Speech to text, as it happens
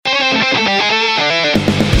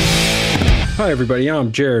Hi, everybody.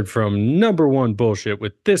 I'm Jared from Number One Bullshit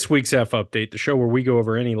with this week's F Update, the show where we go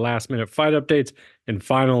over any last minute fight updates and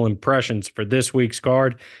final impressions for this week's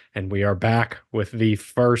card. And we are back with the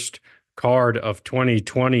first card of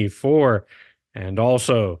 2024 and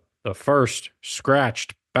also the first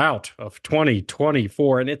scratched bout of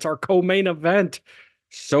 2024. And it's our co-main event.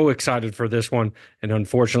 So excited for this one. And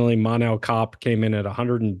unfortunately, Manel Kopp came in at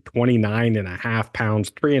 129 and a half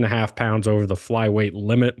pounds, 3.5 pounds over the flyweight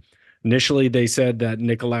limit. Initially, they said that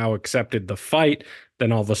Nicolau accepted the fight.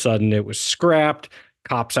 Then all of a sudden it was scrapped.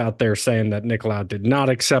 Cops out there saying that Nicolau did not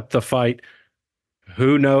accept the fight.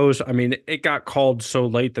 Who knows? I mean, it got called so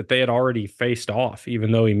late that they had already faced off.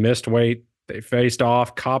 Even though he missed weight, they faced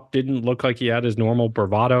off. Cop didn't look like he had his normal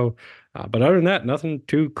bravado. But other than that, nothing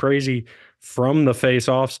too crazy from the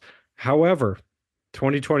face-offs. However,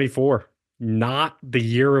 2024, not the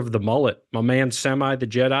year of the mullet. My man Semi the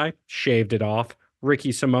Jedi shaved it off.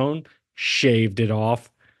 Ricky Simone shaved it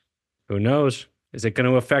off. Who knows? Is it going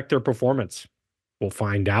to affect their performance? We'll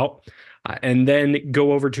find out. And then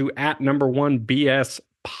go over to @1BS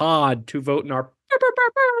Pod to vote in our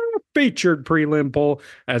featured prelim poll,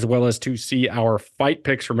 as well as to see our fight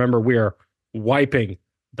picks. Remember, we are wiping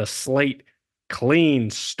the slate clean,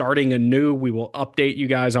 starting anew. We will update you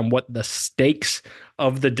guys on what the stakes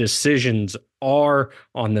of the decisions are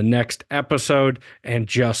on the next episode. And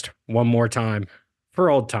just one more time, for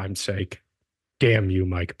old time's sake, damn you,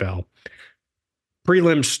 Mike Bell.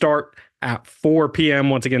 Prelims start at 4 p.m.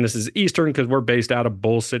 Once again, this is Eastern because we're based out of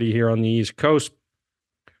Bull City here on the East Coast.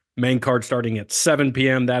 Main card starting at 7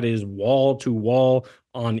 p.m. That is wall to wall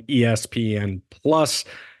on ESPN Plus.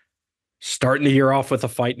 Starting the year off with a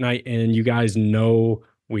fight night, and you guys know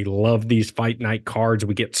we love these fight night cards.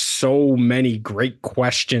 We get so many great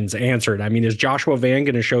questions answered. I mean, is Joshua Van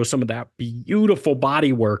going to show some of that beautiful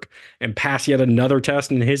body work and pass yet another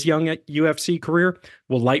test in his young UFC career?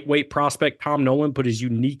 Will lightweight prospect Tom Nolan put his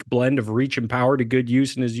unique blend of reach and power to good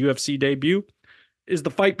use in his UFC debut? Is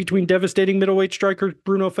the fight between devastating middleweight strikers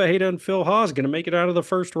Bruno Ferreira and Phil Haas going to make it out of the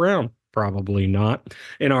first round? Probably not.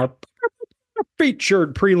 In our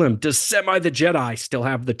featured prelim, does Semi the Jedi still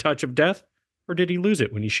have the touch of death? Or did he lose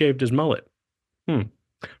it when he shaved his mullet? Win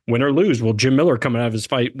or lose, will Jim Miller come out of his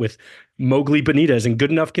fight with Mowgli Benitez in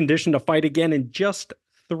good enough condition to fight again in just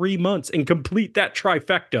 3 months and complete that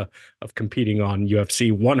trifecta of competing on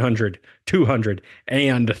UFC 100, 200,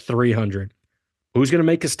 and 300? Who's going to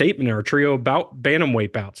make a statement in our trio about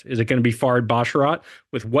bantamweight bouts? Is it going to be Farid Basharat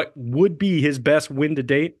with what would be his best win to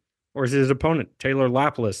date? Or is it his opponent, Taylor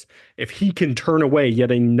Lapilus, if he can turn away yet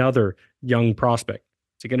another young prospect?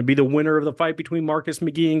 Is it going to be the winner of the fight between Marcus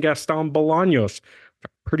McGee and Gaston Bolaños?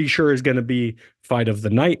 Pretty sure is going to be fight of the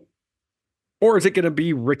night. Or is it going to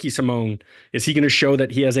be Ricky Simone? Is he going to show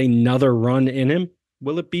that he has another run in him?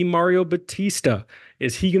 Will it be Mario Batista?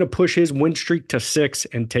 Is he going to push his win streak to 6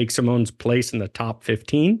 and take Simone's place in the top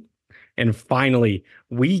 15? And finally,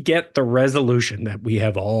 we get the resolution that we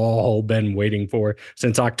have all been waiting for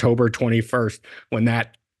since October 21st, when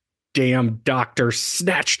that damn doctor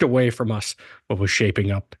snatched away from us what was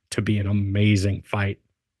shaping up to be an amazing fight.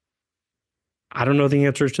 I don't know the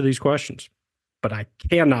answers to these questions, but I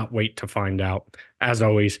cannot wait to find out. As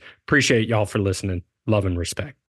always, appreciate y'all for listening. Love and respect.